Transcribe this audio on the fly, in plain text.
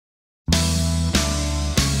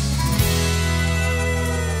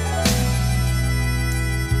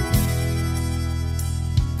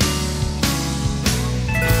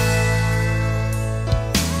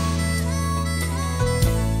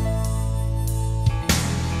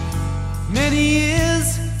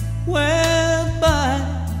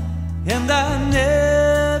And I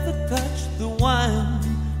never touched the wine,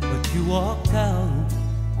 but you walked out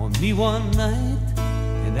on me one night,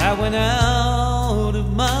 and I went out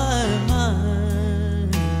of my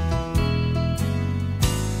mind.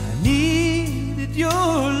 I needed your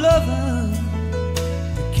loving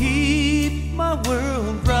to keep my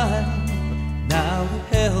world right, but now to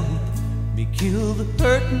help me kill the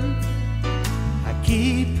hurting, I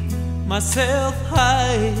keep myself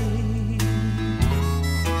high.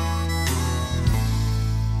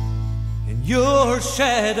 And your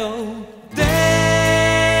shadow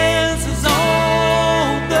dances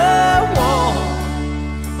on the wall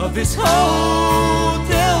of this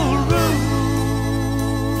hotel room,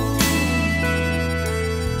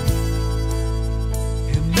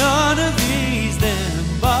 and none of these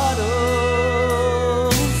damn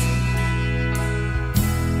bottles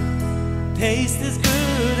taste as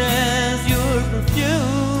good as your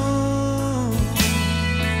perfume.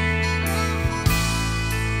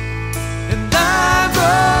 And I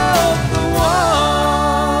broke the watch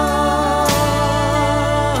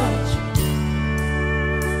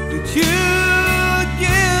that you'd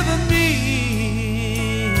given me,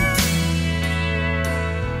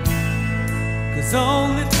 'cause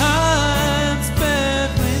only time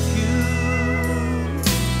spent with you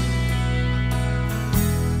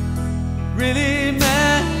really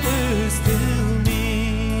matters to me.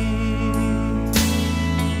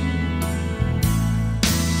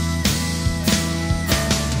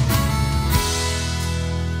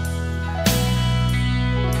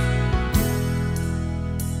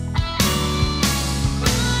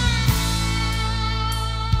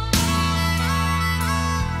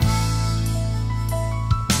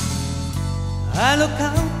 I look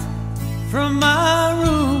out from my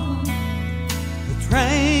room, the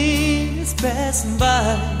train is passing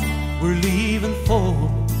by. We're leaving for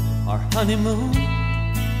our honeymoon,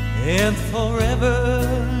 and forever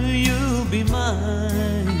you'll be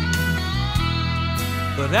mine.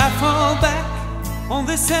 But I fall back on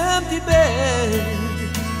this empty bed,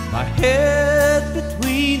 my head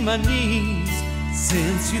between my knees.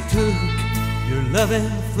 Since you took your love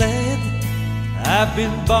and fled, I've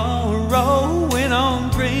been borrowing on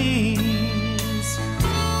dreams.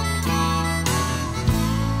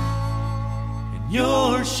 And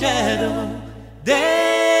your shadow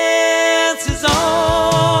dances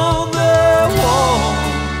on the wall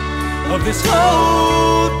of this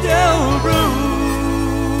hotel room,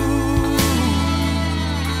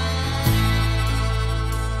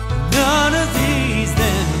 none of these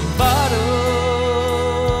damn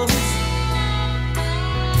bottles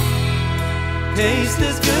taste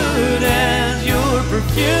as good as your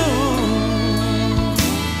perfume.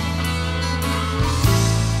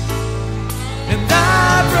 And I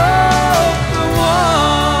broke the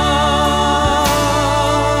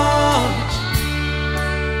watch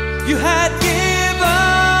you had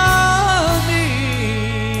given me,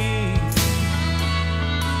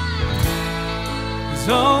 'cause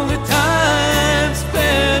only time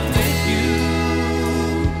spent with you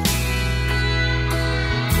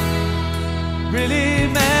really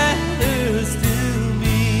matters to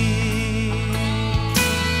me.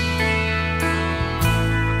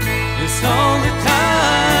 It's only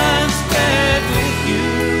time spent with you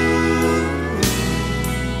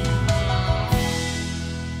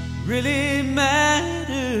really matters.